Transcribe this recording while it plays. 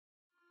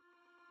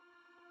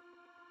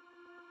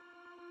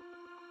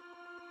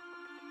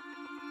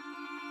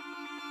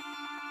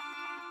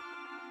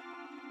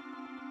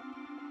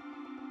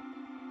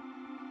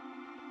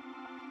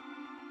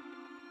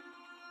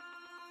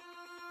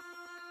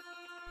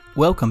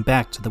Welcome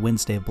back to the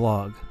Wednesday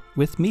Blog,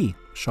 with me,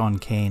 Sean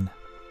Kane.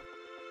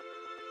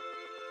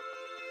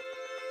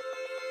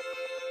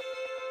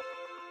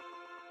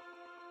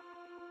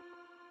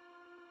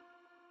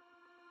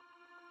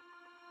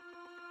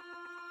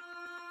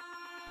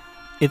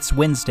 It's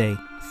Wednesday,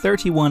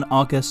 31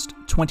 August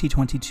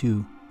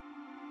 2022.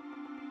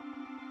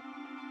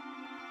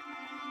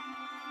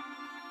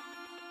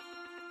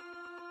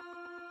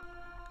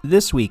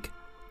 This week,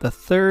 the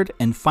third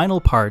and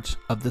final part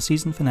of the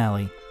season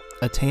finale,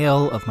 a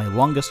tale of my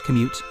longest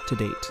commute to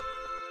date.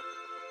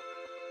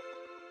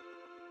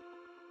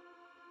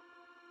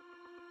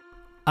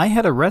 I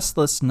had a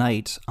restless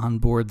night on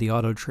board the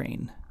auto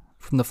train.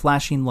 From the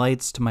flashing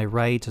lights to my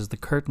right as the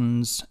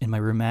curtains in my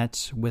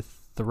roomette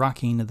with the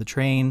rocking of the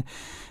train,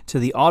 to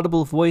the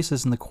audible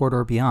voices in the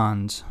corridor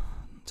beyond,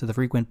 to the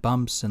frequent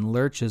bumps and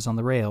lurches on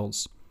the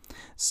rails.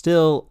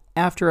 Still,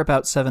 after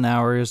about 7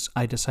 hours,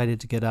 I decided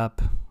to get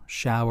up,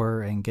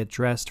 shower, and get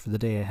dressed for the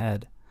day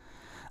ahead.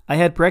 I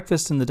had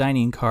breakfast in the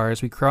dining car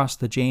as we crossed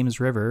the James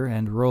River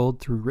and rolled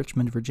through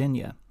Richmond,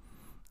 Virginia.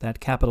 That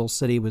capital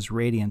city was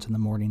radiant in the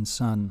morning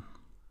sun.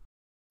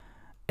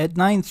 At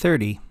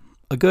 9:30,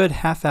 a good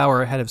half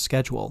hour ahead of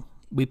schedule,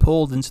 we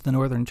pulled into the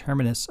northern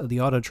terminus of the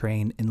auto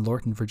train in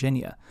Lorton,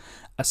 Virginia,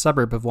 a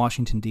suburb of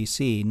Washington,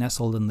 D.C.,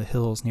 nestled in the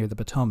hills near the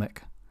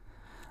Potomac.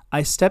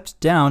 I stepped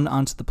down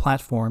onto the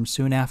platform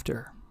soon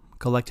after,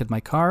 collected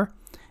my car,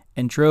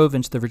 and drove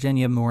into the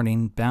Virginia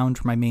morning bound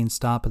for my main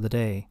stop of the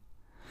day.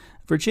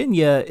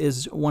 Virginia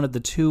is one of the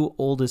two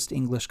oldest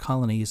English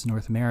colonies in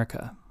North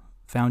America,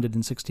 founded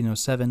in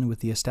 1607 with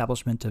the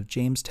establishment of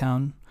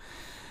Jamestown.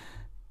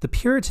 The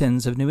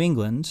Puritans of New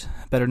England,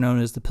 better known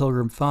as the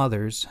Pilgrim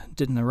Fathers,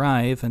 didn't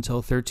arrive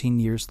until 13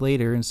 years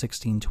later in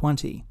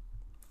 1620.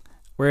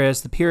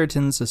 Whereas the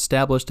Puritans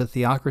established a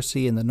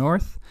theocracy in the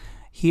north,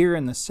 here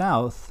in the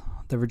south,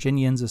 the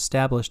Virginians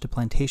established a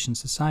plantation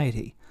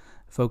society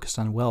focused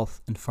on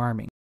wealth and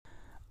farming.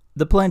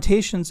 The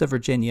plantations of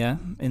Virginia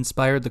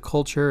inspired the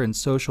culture and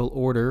social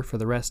order for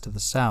the rest of the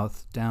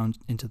South down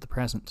into the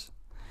present.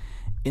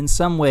 In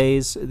some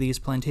ways, these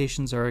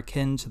plantations are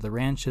akin to the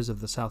ranches of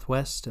the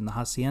Southwest and the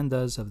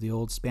haciendas of the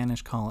old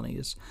Spanish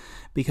colonies,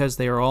 because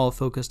they are all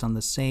focused on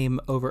the same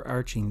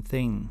overarching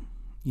thing,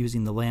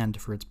 using the land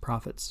for its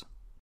profits.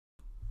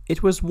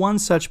 It was one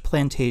such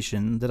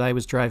plantation that I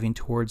was driving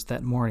towards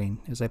that morning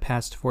as I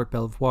passed Fort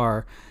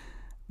Belvoir,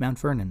 Mount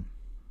Vernon,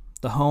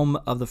 the home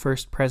of the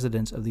first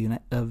president of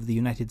the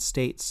United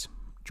States,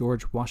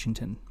 George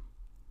Washington.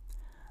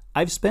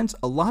 I've spent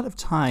a lot of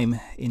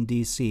time in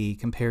D.C.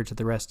 compared to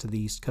the rest of the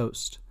East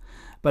Coast,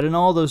 but in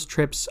all those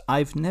trips,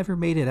 I've never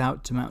made it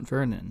out to Mount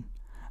Vernon,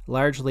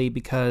 largely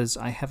because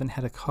I haven't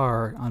had a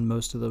car on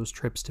most of those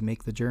trips to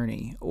make the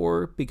journey,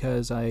 or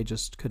because I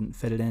just couldn't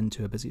fit it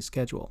into a busy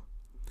schedule.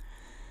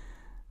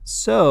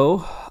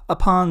 So,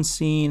 upon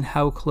seeing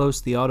how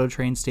close the auto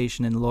train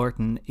station in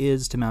Lorton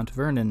is to Mount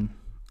Vernon,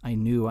 I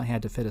knew I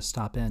had to fit a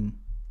stop in.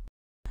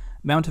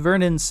 Mount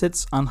Vernon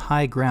sits on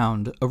high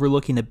ground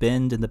overlooking a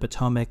bend in the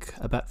Potomac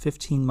about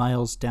 15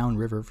 miles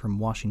downriver from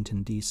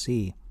Washington,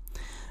 D.C.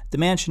 The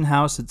mansion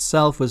house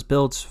itself was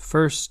built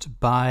first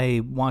by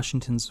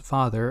Washington's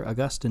father,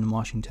 Augustine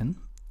Washington,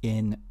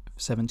 in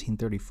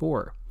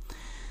 1734,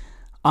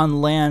 on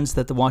lands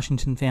that the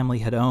Washington family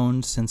had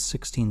owned since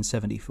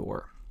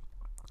 1674.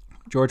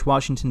 George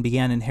Washington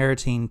began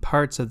inheriting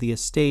parts of the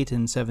estate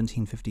in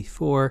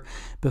 1754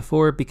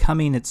 before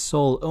becoming its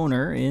sole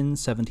owner in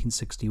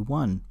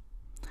 1761.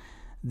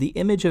 The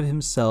image of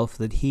himself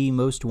that he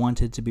most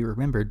wanted to be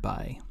remembered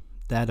by,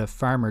 that of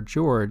Farmer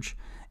George,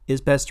 is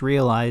best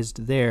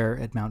realized there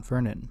at Mount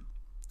Vernon,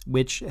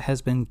 which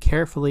has been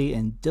carefully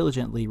and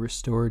diligently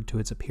restored to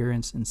its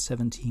appearance in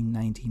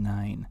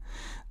 1799,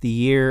 the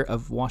year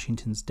of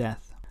Washington's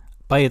death,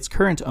 by its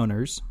current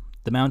owners,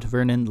 the Mount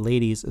Vernon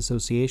Ladies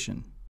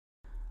Association.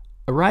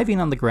 Arriving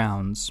on the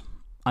grounds,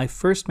 I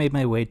first made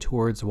my way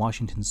towards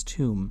Washington's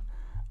tomb,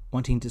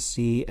 wanting to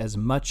see as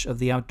much of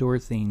the outdoor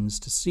things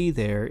to see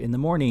there in the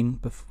morning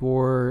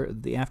before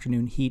the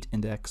afternoon heat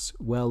index,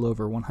 well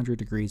over 100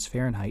 degrees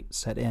Fahrenheit,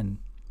 set in.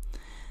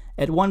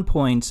 At one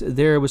point,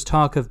 there was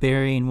talk of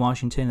burying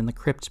Washington in the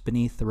crypt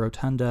beneath the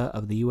rotunda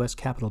of the U.S.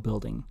 Capitol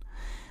building.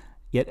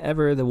 Yet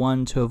ever the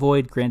one to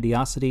avoid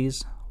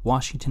grandiosities,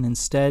 Washington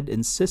instead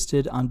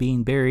insisted on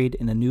being buried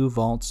in a new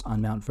vault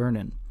on Mount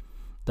Vernon,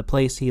 the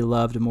place he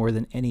loved more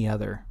than any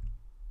other.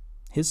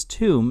 His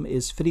tomb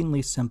is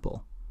fittingly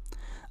simple,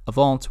 a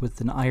vault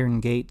with an iron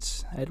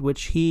gate at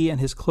which he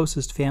and his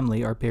closest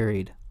family are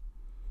buried.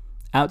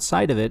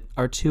 Outside of it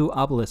are two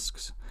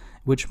obelisks,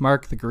 which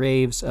mark the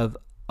graves of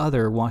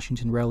other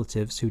Washington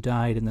relatives who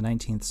died in the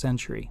 19th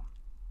century.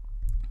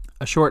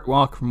 A short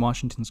walk from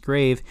Washington's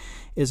grave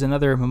is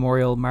another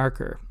memorial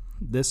marker,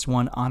 this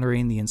one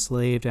honoring the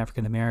enslaved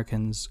African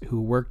Americans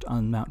who worked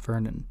on Mount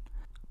Vernon.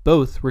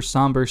 Both were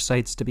somber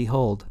sights to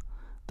behold.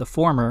 The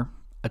former,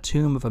 a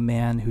tomb of a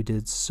man who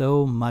did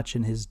so much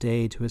in his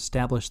day to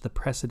establish the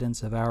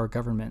precedents of our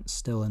government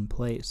still in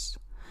place.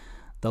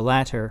 The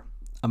latter,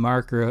 a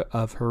marker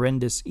of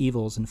horrendous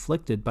evils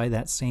inflicted by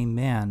that same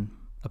man,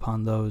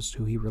 upon those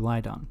who he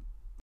relied on.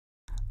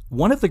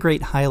 One of the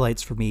great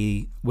highlights for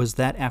me was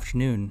that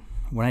afternoon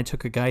when I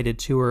took a guided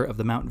tour of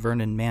the Mount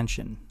Vernon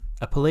mansion,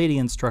 a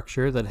Palladian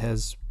structure that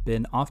has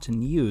been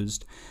often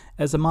used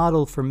as a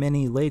model for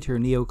many later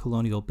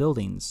neo-colonial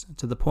buildings,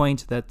 to the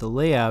point that the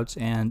layout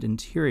and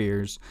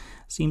interiors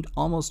seemed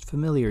almost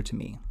familiar to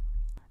me.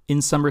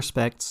 In some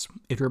respects,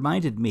 it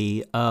reminded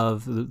me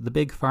of the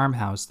big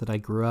farmhouse that I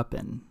grew up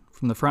in,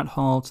 from the front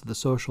hall to the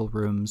social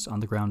rooms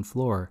on the ground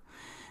floor,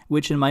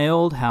 which in my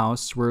old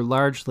house were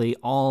largely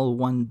all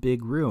one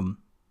big room,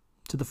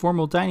 to the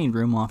formal dining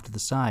room off to the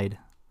side.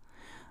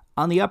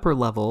 On the upper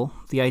level,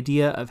 the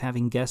idea of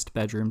having guest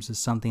bedrooms is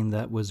something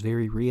that was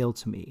very real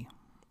to me,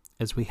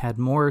 as we had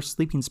more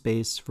sleeping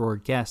space for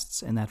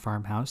guests in that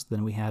farmhouse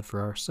than we had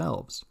for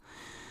ourselves,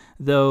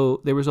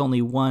 though there was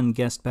only one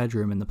guest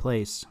bedroom in the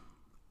place.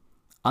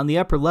 On the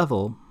upper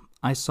level,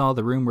 I saw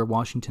the room where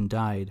Washington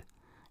died,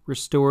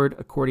 restored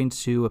according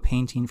to a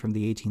painting from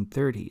the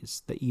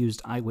 1830s that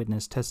used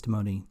eyewitness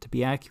testimony to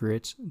be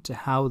accurate to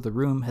how the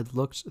room had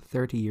looked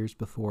 30 years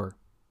before.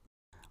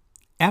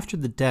 After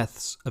the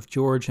deaths of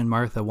George and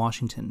Martha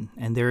Washington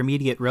and their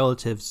immediate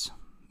relatives,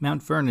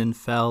 Mount Vernon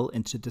fell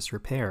into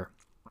disrepair,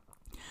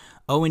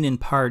 owing in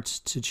part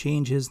to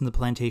changes in the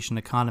plantation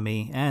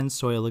economy and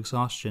soil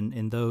exhaustion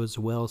in those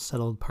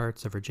well-settled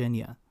parts of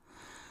Virginia.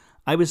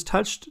 I was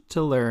touched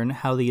to learn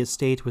how the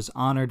estate was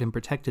honored and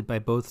protected by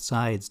both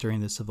sides during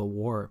the Civil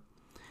War,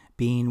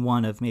 being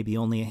one of maybe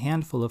only a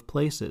handful of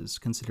places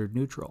considered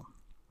neutral.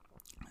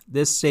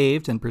 This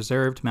saved and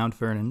preserved Mount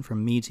Vernon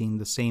from meeting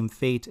the same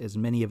fate as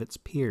many of its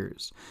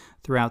peers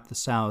throughout the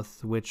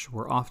South, which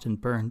were often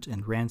burnt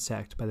and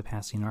ransacked by the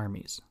passing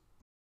armies.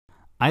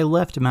 I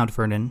left Mount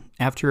Vernon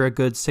after a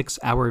good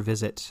 6-hour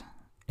visit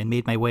and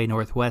made my way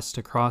northwest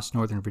across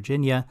northern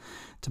Virginia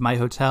to my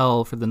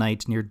hotel for the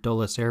night near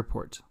Dulles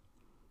Airport.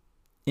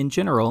 In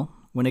general,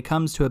 when it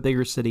comes to a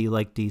bigger city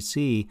like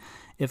D.C.,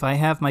 if I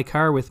have my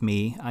car with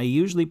me, I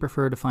usually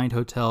prefer to find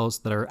hotels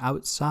that are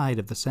outside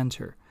of the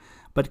center,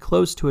 but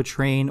close to a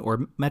train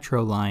or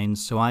metro line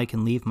so I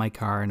can leave my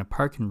car in a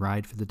park and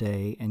ride for the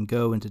day and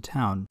go into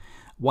town,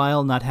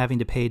 while not having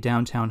to pay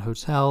downtown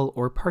hotel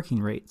or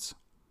parking rates.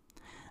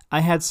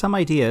 I had some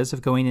ideas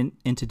of going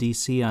into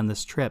D.C. on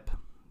this trip,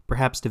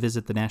 perhaps to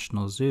visit the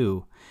National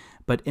Zoo,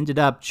 but ended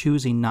up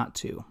choosing not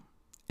to.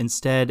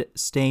 Instead,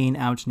 staying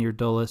out near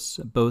Dulles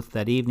both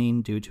that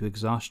evening due to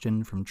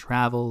exhaustion from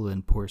travel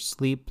and poor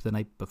sleep the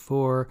night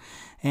before,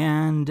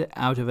 and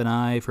out of an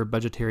eye for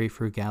budgetary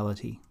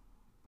frugality.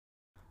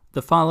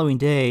 The following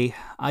day,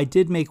 I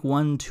did make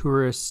one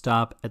tourist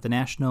stop at the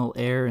National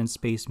Air and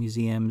Space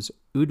Museum's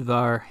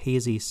Udvar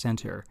Hazy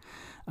Center,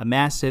 a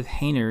massive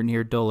hangar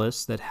near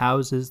Dulles that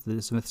houses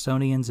the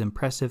Smithsonian's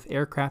impressive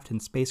aircraft and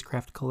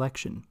spacecraft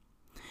collection.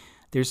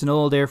 There's an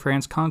old Air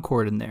France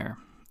Concorde in there,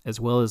 as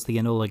well as the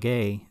Enola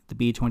Gay, the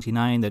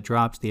B-29 that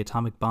dropped the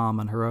atomic bomb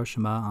on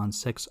Hiroshima on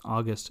 6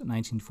 August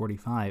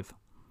 1945.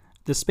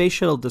 The Space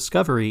Shuttle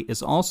Discovery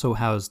is also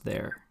housed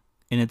there,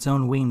 in its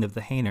own wing of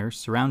the hangar,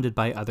 surrounded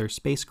by other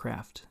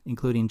spacecraft,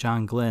 including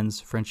John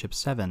Glenn's Friendship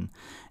 7,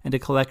 and a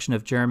collection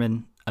of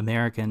German,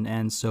 American,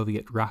 and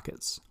Soviet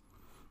rockets.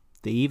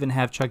 They even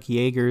have Chuck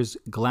Yeager's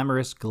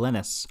Glamorous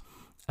Glennis,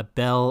 a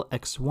Bell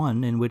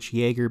X-1 in which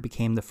Yeager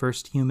became the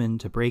first human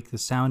to break the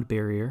sound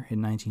barrier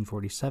in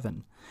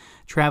 1947,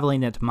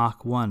 traveling at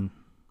Mach 1.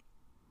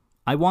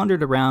 I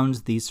wandered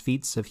around these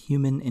feats of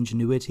human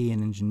ingenuity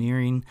and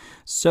engineering,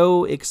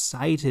 so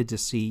excited to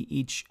see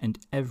each and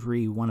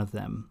every one of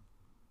them.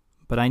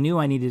 But I knew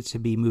I needed to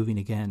be moving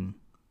again,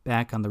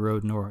 back on the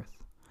road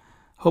north,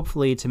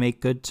 hopefully to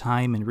make good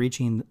time in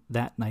reaching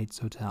that night's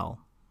hotel.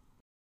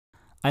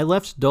 I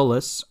left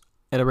Dulles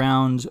at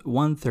around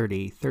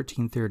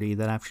 13:30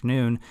 that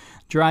afternoon,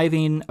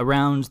 driving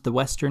around the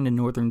western and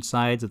northern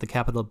sides of the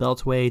Capital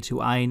Beltway to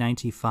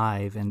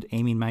I-95 and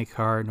aiming my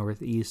car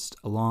northeast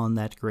along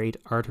that great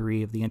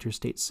artery of the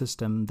interstate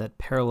system that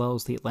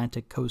parallels the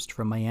Atlantic coast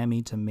from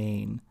Miami to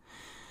Maine.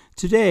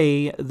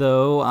 Today,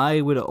 though,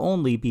 I would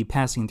only be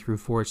passing through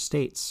 4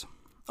 states.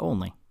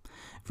 Only.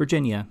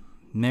 Virginia,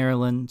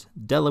 Maryland,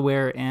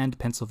 Delaware, and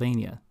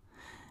Pennsylvania.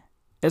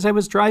 As I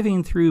was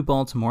driving through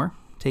Baltimore,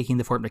 taking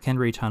the Fort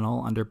McHenry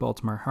Tunnel under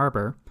Baltimore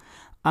Harbor,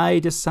 I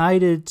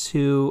decided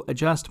to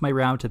adjust my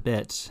route a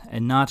bit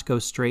and not go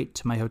straight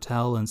to my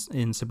hotel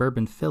in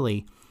suburban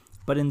Philly,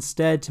 but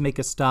instead to make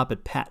a stop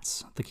at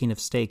Pat's, the King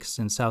of Steaks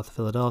in South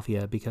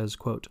Philadelphia, because,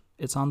 quote,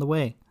 it's on the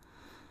way.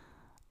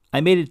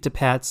 I made it to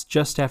Pat's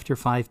just after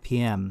 5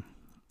 p.m.,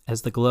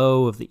 as the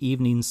glow of the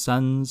evening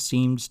sun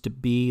seemed to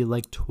be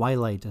like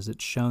twilight as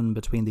it shone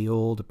between the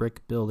old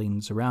brick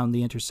buildings around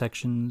the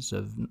intersections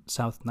of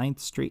South 9th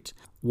Street,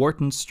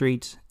 Wharton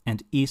Street,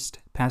 and East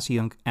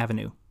Passyunk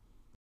Avenue.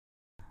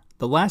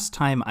 The last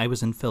time I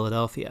was in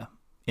Philadelphia,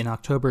 in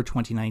October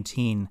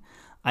 2019,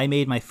 I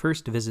made my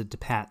first visit to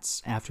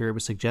Pat's after it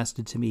was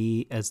suggested to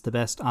me as the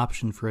best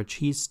option for a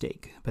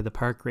cheesesteak by the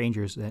park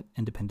rangers at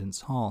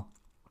Independence Hall.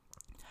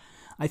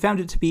 I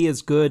found it to be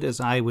as good as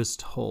I was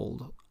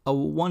told, a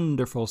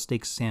wonderful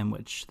steak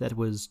sandwich that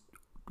was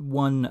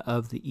one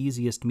of the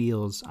easiest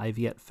meals I've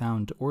yet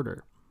found to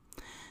order.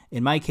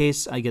 In my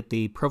case, I get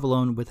the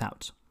provolone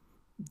without.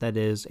 That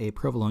is, a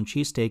provolone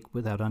cheesesteak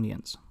without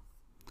onions.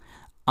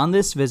 On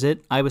this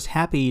visit, I was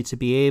happy to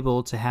be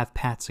able to have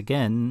Pat's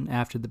again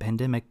after the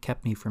pandemic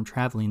kept me from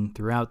traveling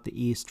throughout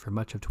the East for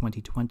much of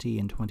 2020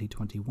 and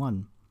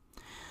 2021.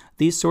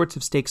 These sorts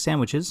of steak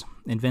sandwiches,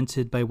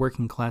 invented by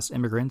working-class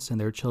immigrants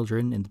and their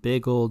children in the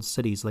big old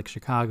cities like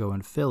Chicago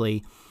and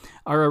Philly,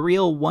 are a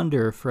real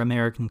wonder for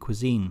American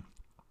cuisine.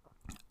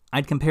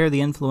 I'd compare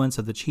the influence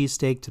of the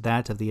cheesesteak to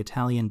that of the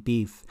Italian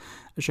beef,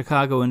 a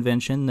Chicago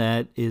invention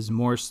that is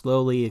more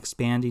slowly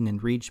expanding in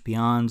reach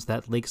beyond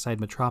that lakeside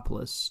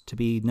metropolis to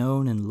be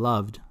known and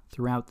loved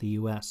throughout the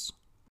U.S.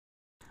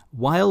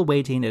 While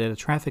waiting at a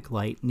traffic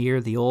light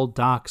near the old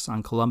docks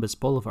on Columbus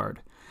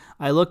Boulevard,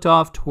 I looked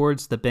off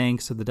towards the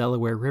banks of the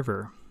Delaware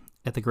River,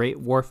 at the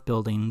great wharf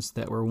buildings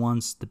that were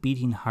once the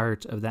beating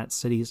heart of that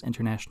city's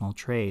international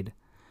trade.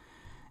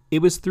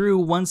 It was through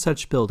one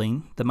such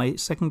building that my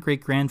second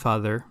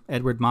great-grandfather,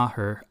 Edward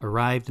Maher,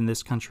 arrived in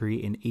this country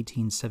in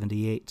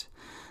 1878,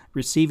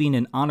 receiving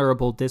an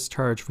honorable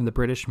discharge from the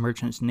British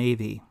Merchant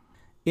Navy,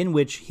 in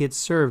which he had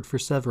served for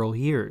several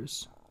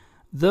years.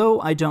 Though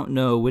I don't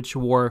know which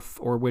wharf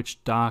or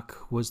which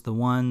dock was the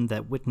one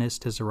that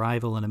witnessed his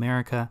arrival in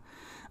America,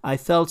 I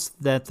felt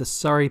that the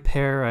sorry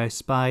pair I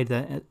spied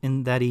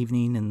that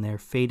evening in their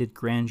faded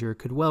grandeur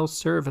could well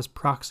serve as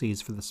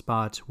proxies for the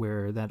spot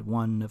where that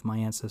one of my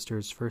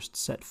ancestors first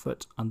set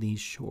foot on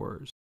these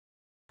shores.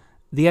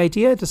 The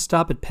idea to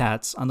stop at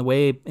Pat's on the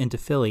way into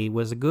Philly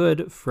was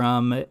good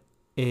from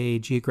a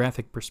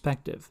geographic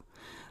perspective,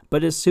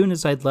 but as soon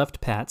as I'd left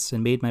Pat's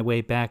and made my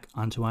way back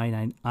onto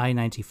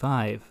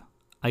I-95,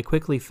 I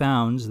quickly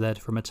found that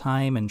from a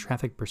time and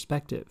traffic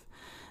perspective,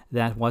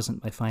 that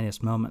wasn't my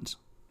finest moment.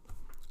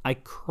 I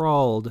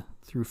crawled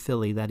through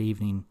Philly that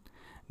evening,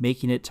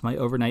 making it to my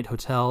overnight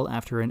hotel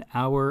after an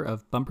hour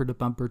of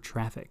bumper-to-bumper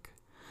traffic.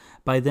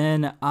 By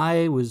then,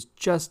 I was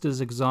just as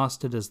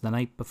exhausted as the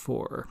night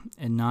before,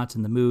 and not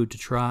in the mood to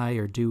try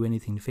or do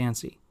anything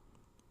fancy.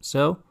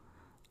 So,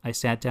 I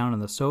sat down on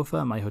the sofa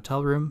in my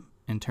hotel room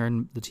and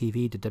turned the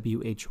TV to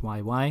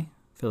WHYY,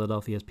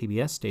 Philadelphia's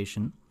PBS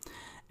station,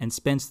 and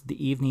spent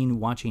the evening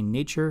watching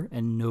Nature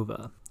and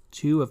Nova,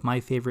 two of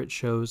my favorite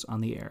shows on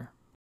the air.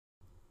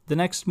 The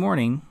next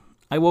morning,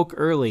 I woke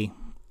early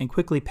and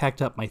quickly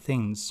packed up my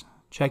things,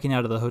 checking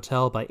out of the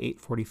hotel by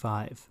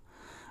 8:45.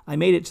 I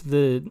made it to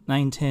the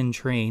 9:10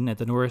 train at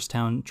the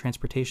Norristown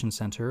Transportation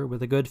Center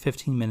with a good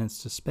 15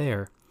 minutes to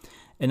spare,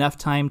 enough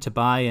time to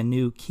buy a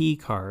new key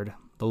card,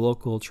 the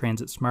local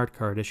transit smart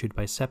card issued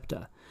by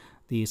SEPTA,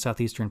 the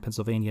Southeastern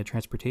Pennsylvania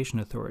Transportation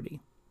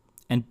Authority,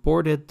 and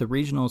boarded the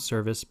regional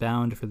service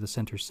bound for the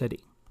center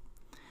city.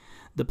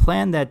 The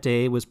plan that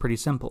day was pretty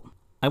simple.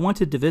 I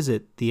wanted to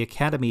visit the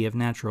Academy of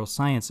Natural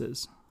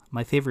Sciences,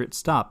 my favorite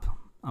stop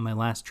on my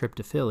last trip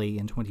to Philly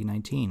in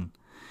 2019,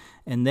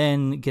 and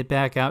then get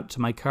back out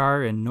to my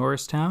car in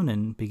Norristown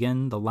and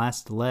begin the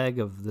last leg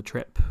of the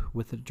trip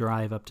with the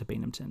drive up to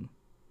Binghamton.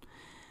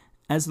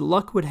 As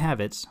luck would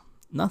have it,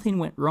 nothing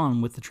went wrong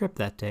with the trip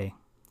that day.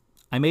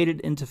 I made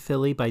it into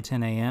Philly by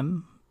 10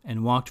 a.m.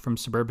 and walked from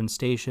Suburban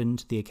Station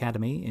to the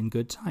Academy in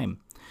good time,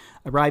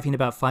 arriving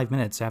about 5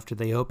 minutes after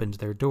they opened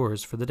their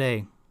doors for the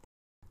day.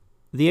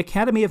 The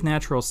Academy of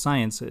Natural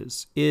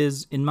Sciences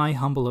is, in my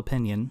humble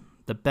opinion,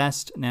 the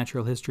best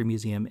natural history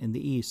museum in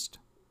the East.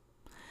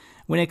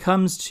 When it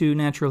comes to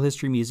natural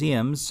history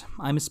museums,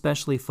 I'm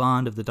especially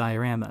fond of the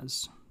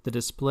dioramas, the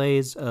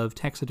displays of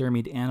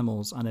taxidermied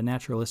animals on a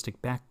naturalistic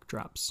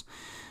backdrops,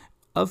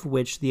 of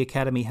which the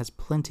Academy has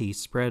plenty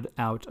spread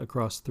out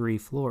across 3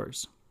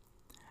 floors.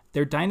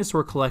 Their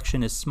dinosaur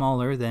collection is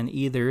smaller than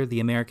either the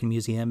American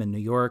Museum in New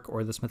York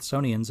or the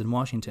Smithsonian's in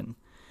Washington.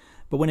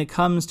 But when it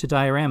comes to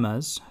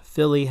dioramas,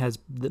 Philly has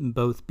them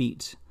both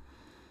beat.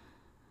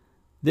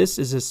 This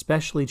is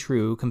especially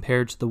true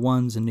compared to the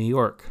ones in New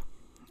York,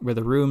 where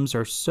the rooms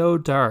are so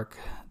dark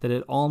that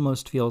it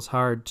almost feels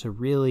hard to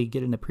really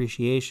get an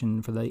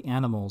appreciation for the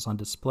animals on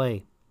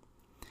display.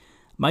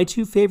 My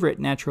 2 favorite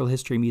natural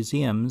history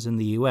museums in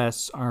the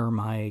U.S. are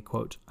my,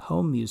 quote,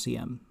 home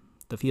museum,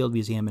 the Field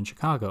Museum in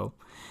Chicago,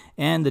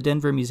 and the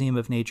Denver Museum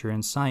of Nature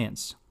and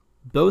Science,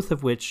 both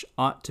of which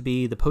ought to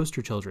be the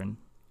poster children,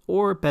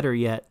 or better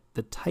yet,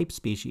 the type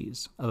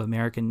species of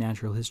American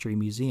natural history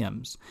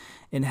museums,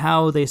 and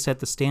how they set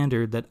the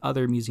standard that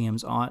other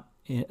museums ought,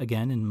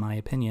 again, in my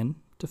opinion,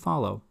 to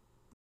follow.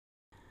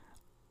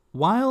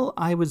 While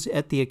I was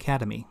at the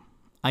Academy,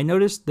 I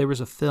noticed there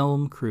was a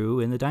film crew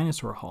in the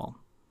dinosaur hall.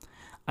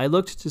 I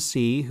looked to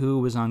see who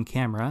was on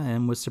camera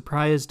and was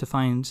surprised to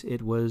find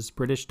it was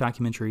British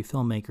documentary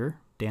filmmaker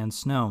Dan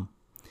Snow.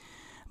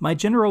 My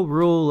general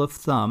rule of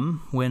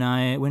thumb when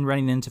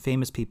running into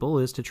famous people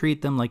is to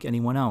treat them like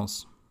anyone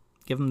else.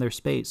 Give them their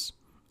space,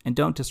 and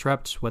don't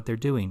disrupt what they're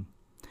doing.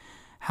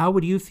 How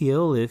would you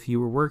feel if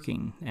you were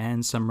working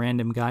and some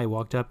random guy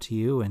walked up to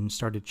you and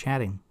started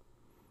chatting?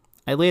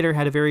 I later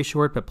had a very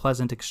short but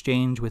pleasant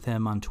exchange with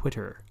him on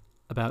Twitter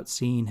about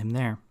seeing him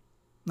there.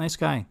 Nice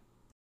guy.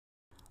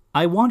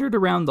 I wandered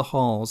around the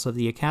halls of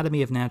the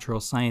Academy of Natural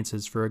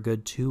Sciences for a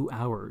good 2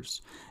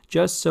 hours,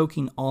 just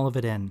soaking all of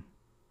it in.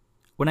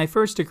 When I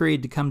first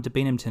agreed to come to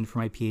Binghamton for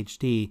my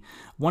PhD,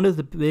 one of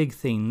the big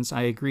things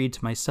I agreed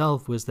to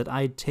myself was that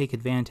I'd take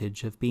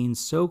advantage of being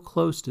so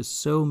close to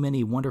so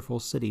many wonderful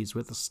cities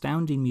with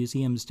astounding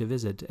museums to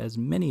visit, as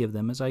many of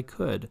them as I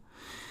could.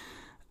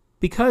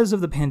 Because of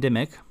the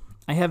pandemic,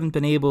 I haven't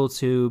been able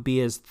to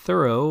be as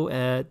thorough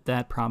at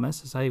that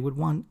promise as I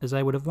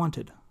would have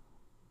wanted.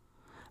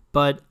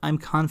 But I'm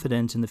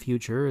confident in the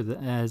future,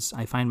 that as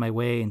I find my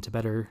way into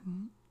better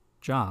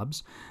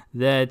jobs,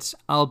 that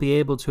I'll be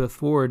able to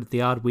afford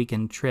the odd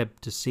weekend trip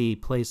to see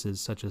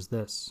places such as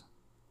this.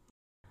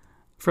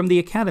 From the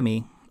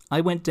Academy,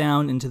 I went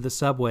down into the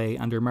subway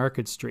under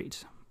Market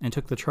Street and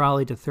took the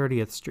trolley to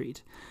 30th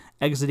Street,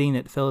 exiting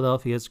at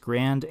Philadelphia's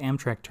Grand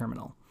Amtrak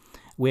Terminal,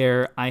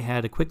 where I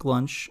had a quick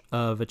lunch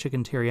of a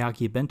chicken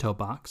teriyaki bento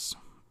box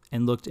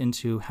and looked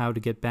into how to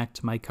get back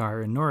to my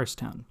car in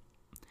Norristown.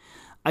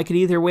 I could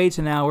either wait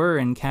an hour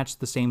and catch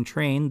the same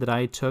train that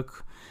I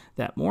took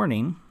that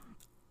morning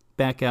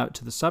back out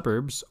to the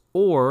suburbs,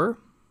 or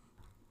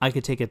I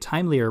could take a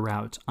timelier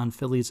route on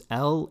Philly's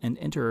L and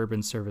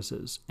interurban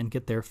services and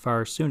get there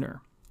far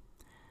sooner.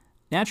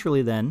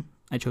 Naturally, then,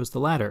 I chose the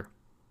latter,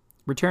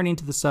 returning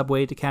to the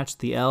subway to catch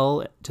the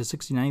L to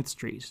 69th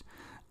Street,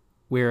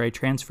 where I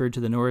transferred to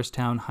the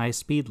Norristown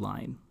High-Speed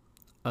Line,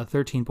 a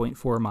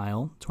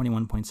 13.4-mile,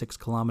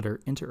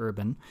 21.6-kilometer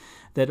interurban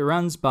that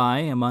runs by,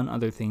 among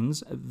other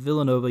things,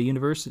 Villanova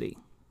University.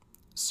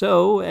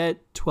 So,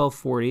 at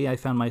 12:40, I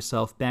found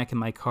myself back in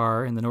my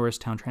car in the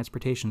Norristown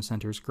Transportation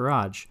Center's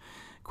garage,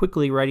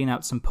 quickly writing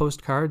out some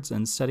postcards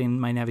and setting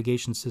my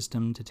navigation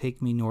system to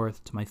take me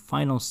north to my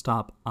final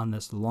stop on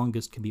this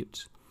longest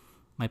commute,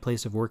 my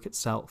place of work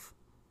itself,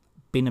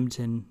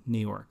 Binghamton, New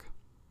York.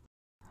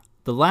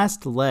 The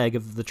last leg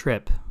of the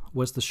trip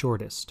was the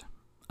shortest,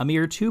 a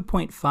mere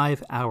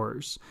 2.5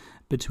 hours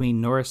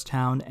between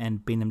Norristown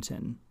and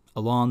Binghamton,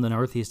 along the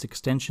northeast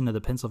extension of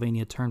the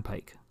Pennsylvania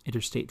Turnpike,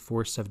 Interstate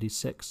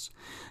 476,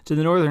 to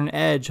the northern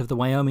edge of the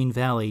Wyoming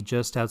Valley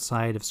just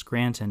outside of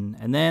Scranton,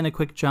 and then a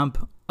quick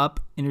jump up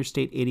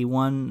Interstate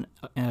 81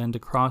 and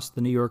across the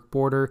New York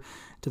border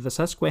to the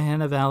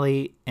Susquehanna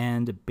Valley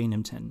and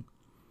Binghamton.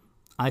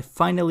 I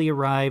finally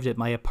arrived at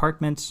my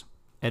apartment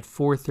at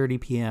 4:30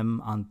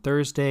 p.m. on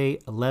Thursday,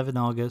 11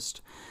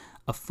 August,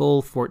 a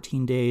full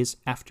 14 days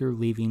after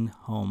leaving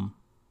home.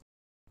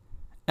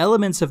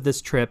 Elements of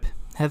this trip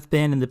have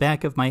been in the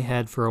back of my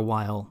head for a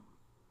while.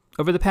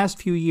 Over the past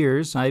few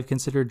years, I've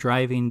considered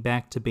driving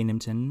back to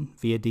Binghamton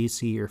via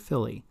DC or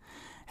Philly,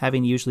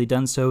 having usually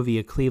done so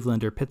via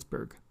Cleveland or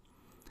Pittsburgh.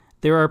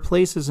 There are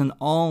places in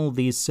all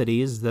these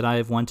cities that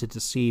I've wanted to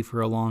see for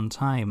a long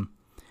time,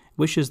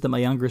 wishes that my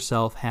younger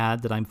self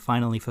had that I'm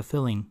finally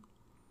fulfilling.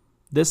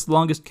 This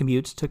longest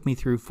commute took me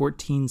through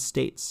 14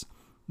 states: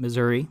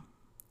 Missouri,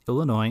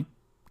 Illinois,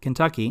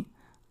 Kentucky,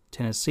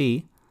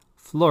 Tennessee,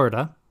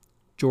 Florida,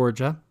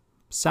 Georgia,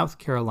 South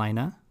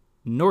Carolina,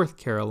 North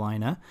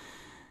Carolina,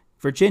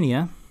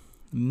 Virginia,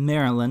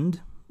 Maryland,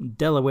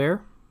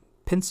 Delaware,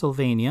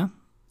 Pennsylvania,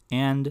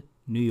 and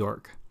New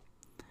York.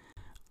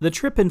 The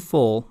trip in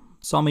full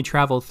saw me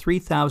travel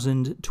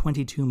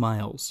 3,022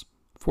 miles,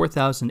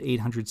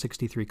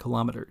 4,863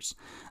 kilometers,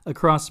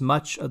 across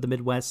much of the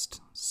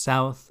Midwest,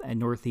 South, and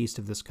Northeast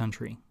of this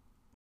country.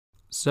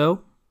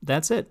 So,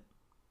 that's it.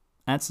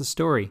 That's the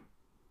story.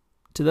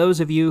 To those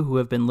of you who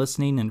have been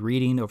listening and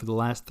reading over the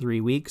last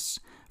 3 weeks,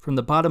 from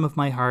the bottom of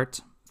my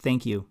heart,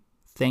 thank you,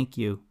 thank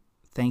you,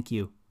 thank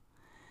you.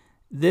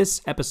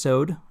 This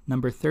episode,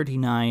 number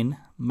 39,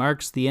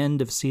 marks the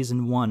end of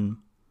Season 1.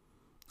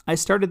 I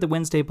started the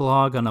Wednesday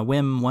blog on a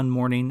whim one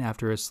morning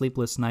after a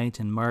sleepless night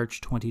in March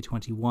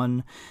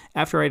 2021,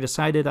 after I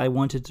decided I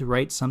wanted to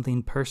write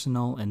something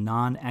personal and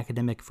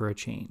non-academic for a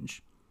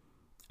change.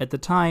 At the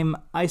time,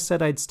 I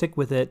said I'd stick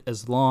with it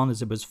as long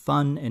as it was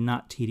fun and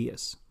not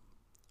tedious.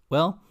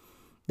 Well,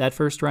 that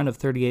first run of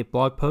 38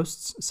 blog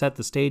posts set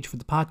the stage for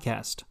the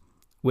podcast,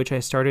 which I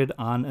started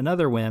on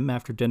another whim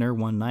after dinner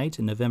one night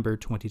in November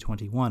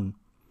 2021.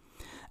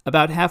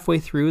 About halfway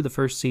through the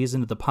first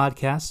season of the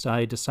podcast,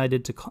 I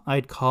decided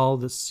I'd call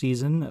this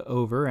season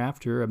over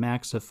after a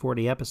max of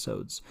 40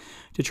 episodes,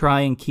 to try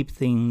and keep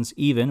things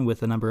even with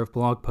the number of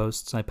blog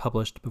posts I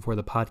published before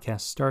the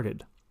podcast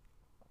started.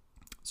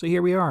 So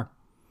here we are.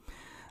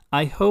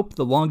 I hope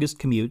the longest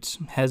commute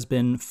has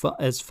been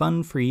as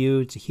fun for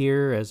you to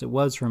hear as it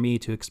was for me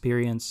to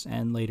experience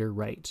and later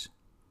write.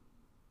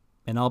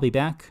 And I'll be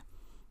back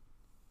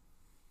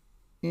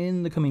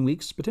in the coming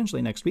weeks,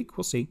 potentially next week,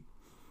 we'll see,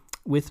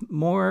 with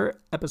more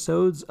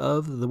episodes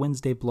of the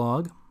Wednesday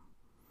blog.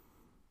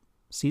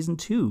 Season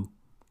 2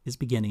 is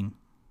beginning.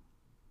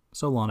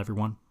 So long,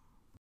 everyone.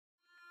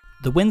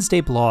 The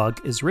Wednesday blog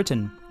is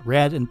written,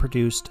 read, and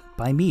produced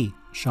by me,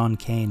 Sean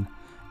Kane,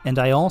 and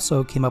I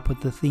also came up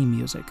with the theme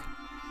music.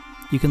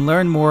 You can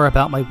learn more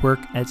about my work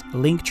at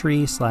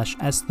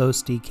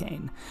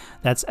linktree/sthosdkane.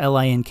 That's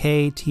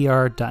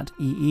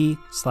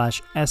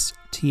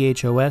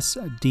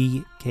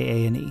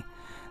linktr.ee/sthosdkane.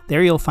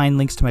 There you'll find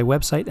links to my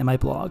website and my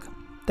blog.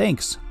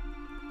 Thanks.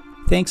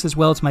 Thanks as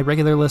well to my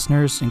regular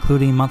listeners,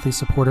 including monthly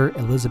supporter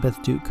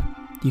Elizabeth Duke.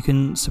 You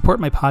can support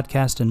my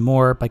podcast and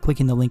more by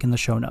clicking the link in the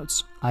show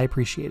notes. I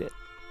appreciate it.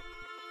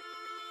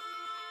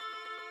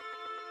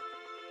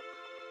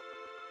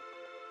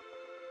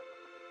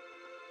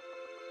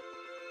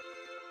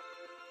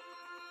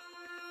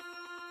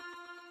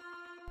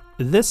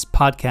 This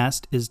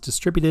podcast is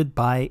distributed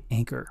by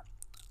Anchor.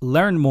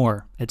 Learn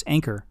more at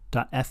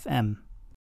anchor.fm.